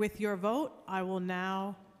 And with your vote, I will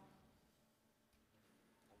now,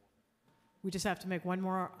 we just have to make one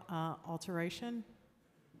more alteration.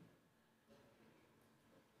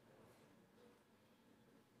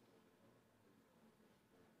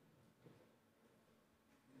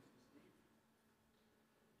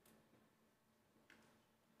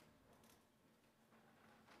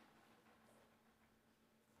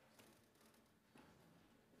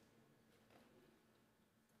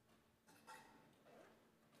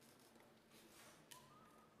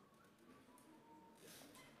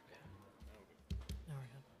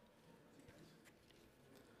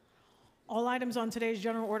 All items on today's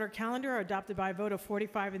general order calendar are adopted by a vote of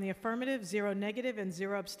 45 in the affirmative, 0 negative, and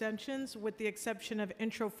 0 abstentions, with the exception of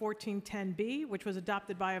Intro 1410B, which was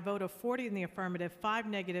adopted by a vote of 40 in the affirmative, 5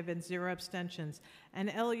 negative, and 0 abstentions, and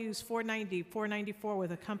LUs 490, 494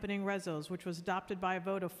 with accompanying resos, which was adopted by a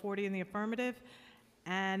vote of 40 in the affirmative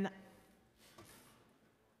and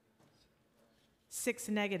 6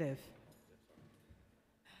 negative.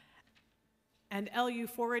 And LU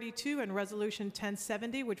 482 and Resolution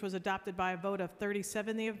 1070, which was adopted by a vote of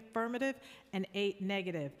 37 in the affirmative and 8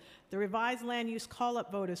 negative. The revised land use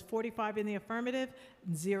call-up vote is 45 in the affirmative,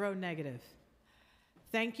 0 negative.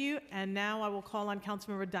 Thank you, and now I will call on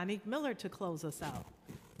Councilmember Donique Miller to close us out.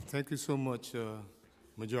 Thank you so much,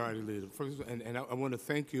 Majority Leader. First, and I want to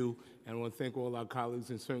thank you, and I want to thank all our colleagues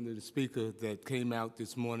and certainly the Speaker that came out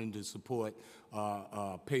this morning to support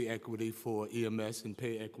pay equity for EMS and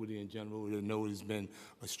pay equity in general. We know it's been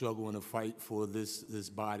a struggle and a fight for this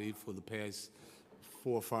body for the past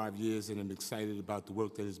 4 or 5 years, and I'm excited about the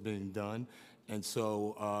work that is being done. And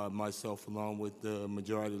so myself, along with the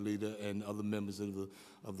Majority Leader and other members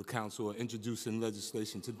of the Council, are introducing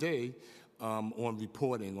legislation today on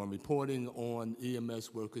reporting on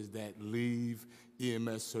EMS workers that leave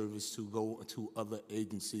EMS service to go to other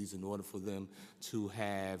agencies in order for them to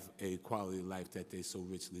have a quality of life that they so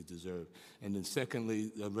richly deserve. And then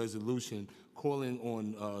secondly, a resolution calling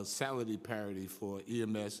on salary parity for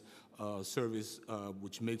EMS service,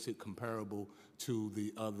 which makes it comparable to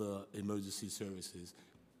the other emergency services,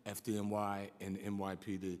 FDNY and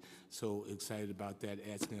NYPD. So excited about that,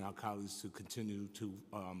 asking our colleagues to continue to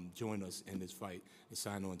join us in this fight and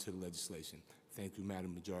sign on to the legislation. Thank you,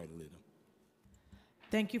 Madam Majority Leader.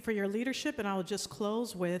 Thank you for your leadership, and I will just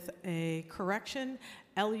close with a correction.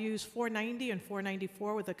 LUs 490 and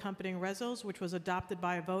 494 with accompanying resos, which was adopted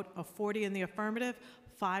by a vote of 40 in the affirmative,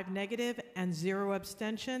 5 negative, and 0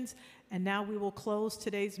 abstentions. And now we will close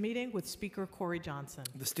today's meeting with Speaker Corey Johnson.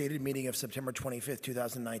 The stated meeting of September 25th,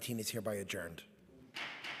 2019 is hereby adjourned.